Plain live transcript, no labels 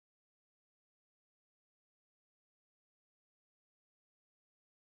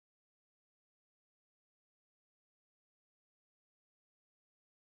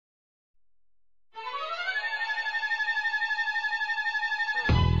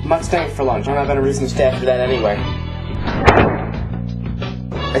not staying for lunch. I don't have any reason to stay after that anyway.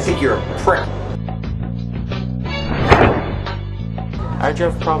 I think you're a prick. How'd you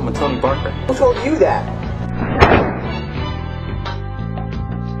have a problem with Tony Barker? Who told you that?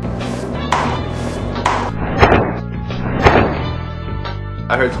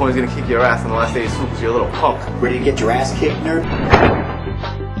 I heard Tony's gonna kick your ass on the last day of school because you're a little punk. Ready to get your ass kicked, nerd?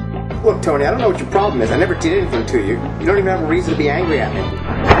 Look, Tony, I don't know what your problem is. I never did anything to you. You don't even have a reason to be angry at me.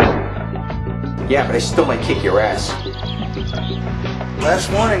 Yeah, but I still might kick your ass.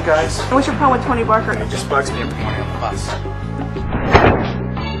 Last warning, guys. What's your problem with Tony Barker? It just bugs me every morning on the bus.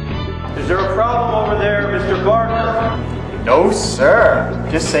 Is there a problem over there, Mr. Barker? No, sir.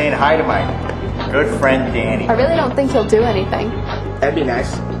 Just saying hi to my good friend Danny. I really don't think he'll do anything. That'd be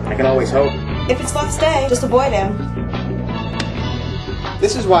nice. I can always hope. If it's last day, just avoid him.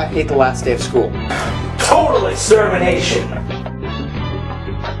 This is why I hate the last day of school. Total extermination!